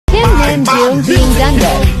namjoon being done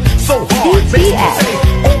with. BTS.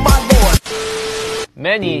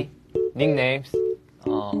 Many nicknames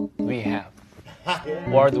we have.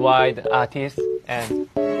 Worldwide artist and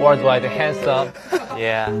worldwide handsome.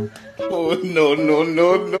 Yeah. Oh,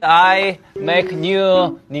 no. I make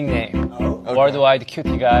new nickname. Okay. Worldwide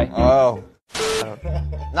cutie guy. Oh.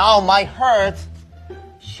 Now my heart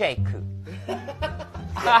shake.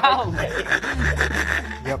 How?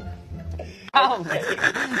 Yep. How?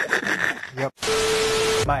 Yep.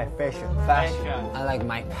 My fashion. I like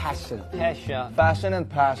my passion. Passion. Fashion and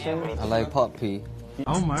passion. I like puppy.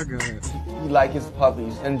 Oh my god. You like his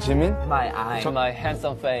puppies. And Jimin? My eye. My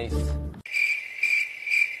handsome face.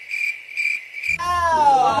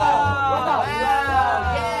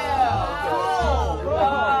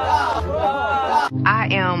 I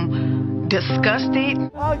am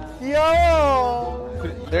disgusted.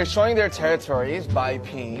 They're showing their territories by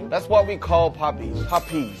peeing. That's what we call puppies.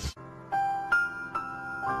 Puppies.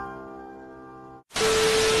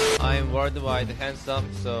 I'm worldwide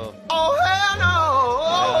handsome, so Oh hell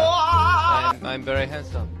no! I'm very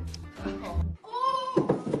handsome.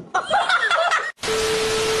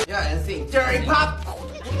 Yeah, and sing Dirty Pop.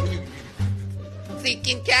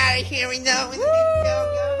 Seeking carry here we know.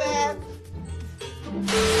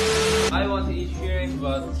 I want to eat shrimp,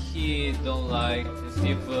 but he don't like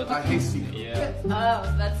seafood. I hate seafood. Yeah. Oh,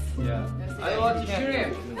 that's... Yeah. I want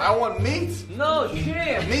shrimp. I want meat. No,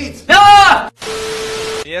 shrimp. Meat.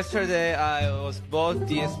 Yesterday I was bought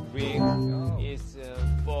this ring. It's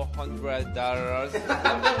 $400.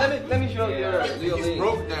 Let me show you. He's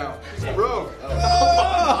broke now. He's broke.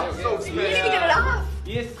 So expensive. You need to get it off.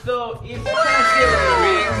 It's so expensive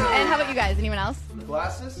ring. And how about you guys? Anyone else?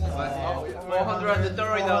 Glasses? Oh, yeah.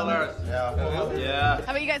 $430. Yeah. Yeah.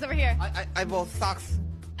 How about you guys over here? I bought socks.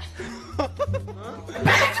 Expensive.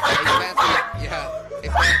 Yeah,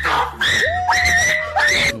 expensive.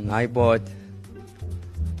 I bought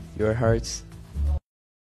your hearts.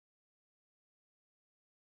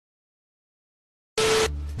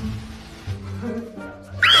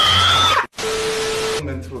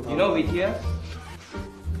 You know BTS?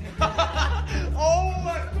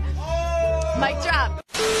 Mic drop.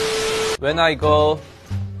 When I go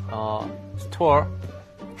tour,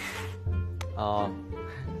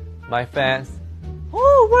 my fans,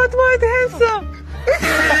 oh, worldwide handsome.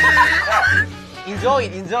 Enjoy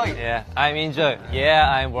it. Yeah, I'm enjoy. Yeah,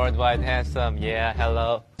 I'm worldwide handsome. Yeah,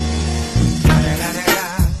 hello.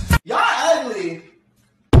 Y'all ugly.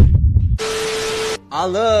 I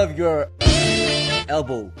love your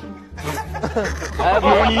elbow.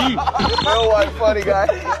 Oh, what funny guy.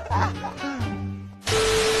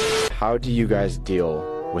 How do you guys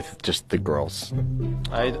deal with just the girls?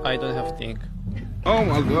 I don't have to think. Oh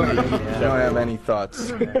my god. I don't have any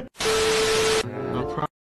thoughts.